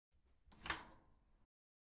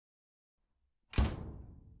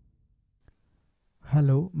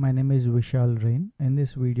Hello, my name is Vishal Rain. In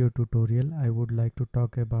this video tutorial, I would like to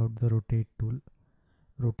talk about the rotate tool.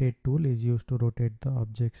 Rotate tool is used to rotate the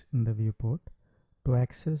objects in the viewport. To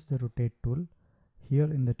access the rotate tool, here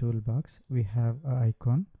in the toolbox, we have an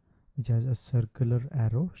icon which has a circular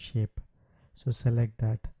arrow shape. So select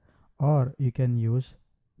that, or you can use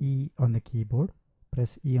E on the keyboard.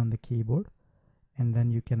 Press E on the keyboard and then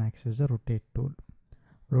you can access the rotate tool.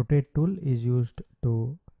 Rotate tool is used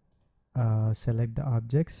to select the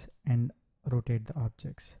objects and rotate the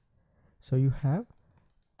objects. So you have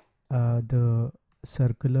the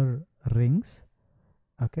circular rings.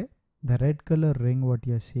 Okay, the red color ring what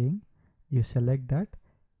you're seeing, you select that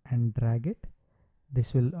and drag it.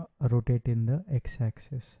 This will rotate in the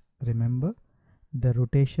x-axis. Remember, the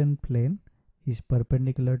rotation plane is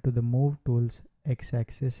perpendicular to the move tool's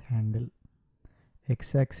x-axis handle.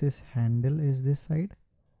 X-axis handle is this side,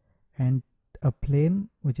 and a plane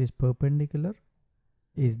which is perpendicular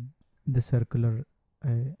is the circular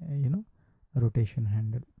rotation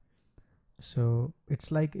handle. So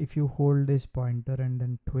it's like if you hold this pointer and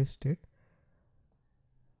then twist it,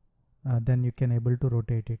 then you can able to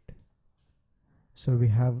rotate it. So we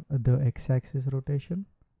have the x-axis rotation,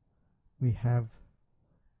 we have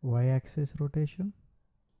y-axis rotation.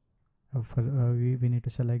 We need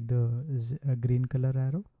to select the green color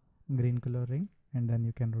arrow, green color ring, and then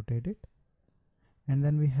you can rotate it. And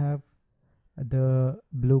then we have the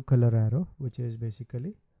blue color arrow, which is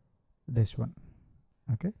basically this one.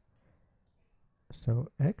 Okay, so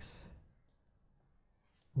X,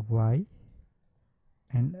 Y,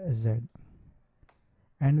 and Z.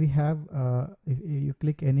 And we have if you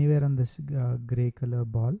click anywhere on this gray color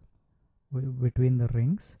ball between the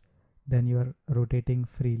rings, then you are rotating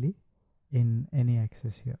freely in any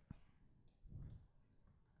axis here.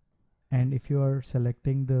 And if you are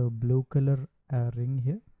selecting the blue color ring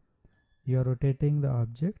here, you are rotating the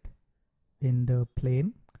object in the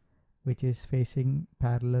plane which is facing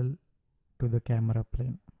parallel to the camera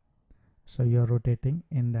plane. So you are rotating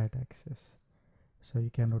in that axis. So you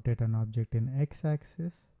can rotate an object in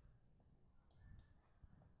x-axis,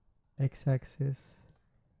 x-axis,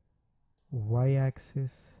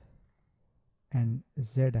 y-axis, and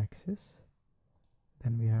z-axis.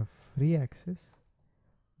 Then we have free axis,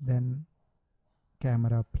 then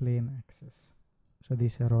camera plane axis. So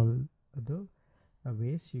these are all the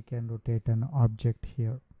ways you can rotate an object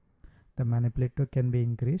here. The manipulator can be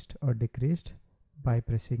increased or decreased by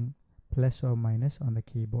pressing plus or minus on the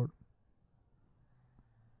keyboard.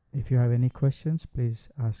 If you have any questions, please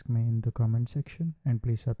ask me in the comment section, and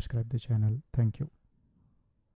please subscribe the channel. Thank you.